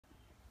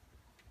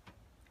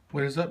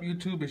What is up,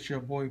 YouTube? It's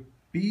your boy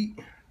B,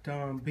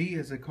 Don B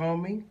as they call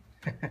me,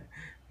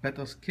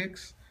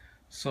 betoskickz.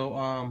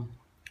 So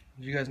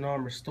you guys know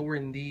I'm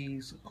restoring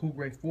these cool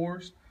gray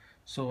 4's.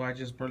 So I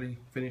just barely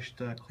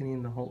finished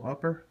cleaning the whole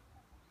upper.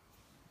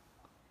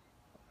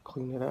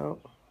 Clean it out.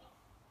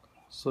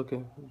 It's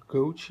looking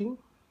Gucci.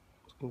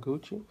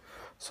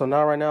 So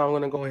right now I'm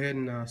gonna go ahead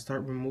and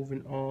start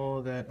removing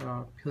all that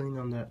peeling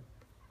on that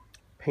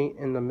paint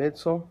in the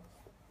midsole.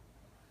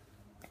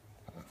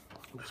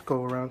 Just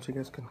go around so you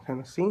guys can kind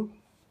of see.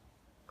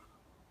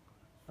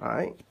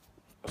 Alright,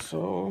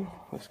 so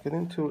let's get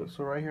into it.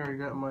 So right here I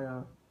got my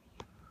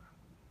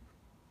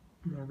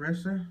my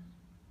eraser,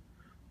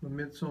 my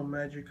midsole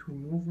magic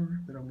remover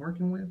that I'm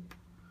working with,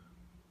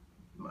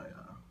 my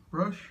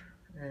brush,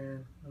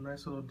 and a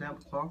nice little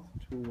damp cloth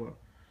to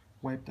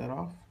wipe that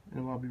off,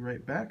 and I'll be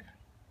right back.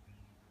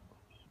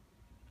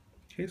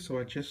 Okay, so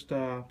I just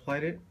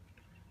applied it.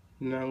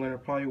 Now I'm going to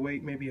probably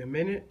wait maybe a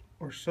minute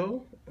or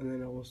so, and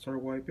then I will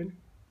start wiping.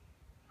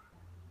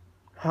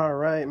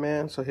 Alright,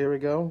 man, so here we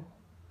go.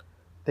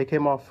 They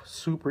came off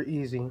super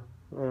easy.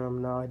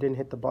 Now I didn't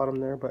hit the bottom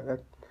there,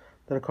 but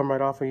that'll come right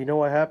off. And you know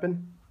what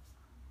happened?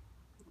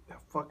 That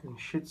fucking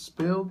shit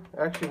spilled.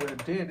 Actually, what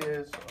it did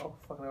is, oh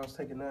fucking, I was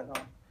taking that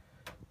off.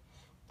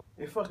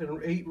 It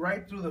fucking ate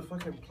right through the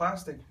fucking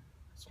plastic.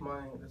 It's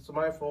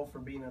my fault for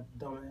being a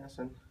dumbass,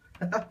 and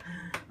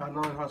I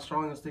know how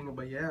strong this thing is,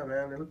 but yeah,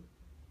 man,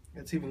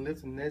 it's even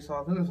lifting this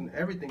off. It's lifting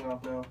everything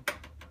off now.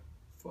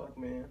 Fuck,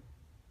 man,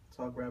 it's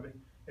all gravity.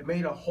 It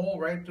made a hole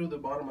right through the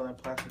bottom of that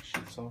plastic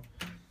shit. So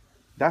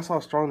that's how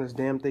strong this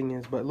damn thing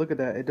is. But look at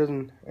that. It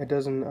doesn't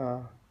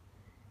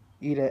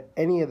eat at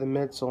any of the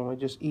midsole. It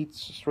just eats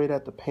straight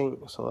at the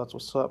paint. So that's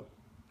what's up.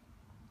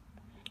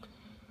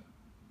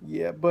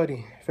 Yeah,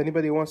 buddy. If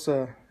anybody wants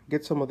to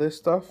get some of this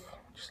stuff,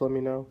 just let me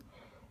know.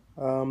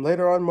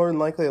 Later on, more than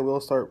likely, I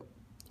will start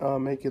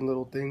making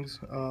little things.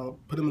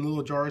 Put them in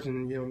little jars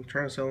and, you know,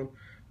 trying to sell them.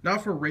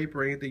 Not for rape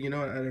or anything, you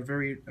know, at a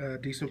very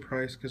decent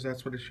price, because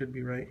that's what it should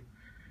be, right?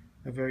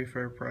 A very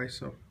fair price.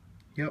 So,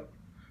 yep.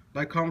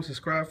 Like, comment,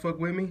 subscribe, fuck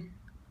with me,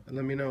 and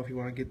let me know if you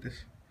want to get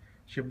this.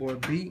 It's your boy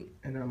B,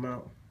 and I'm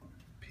out.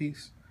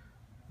 Peace.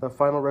 The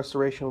final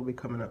restoration will be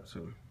coming up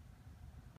soon.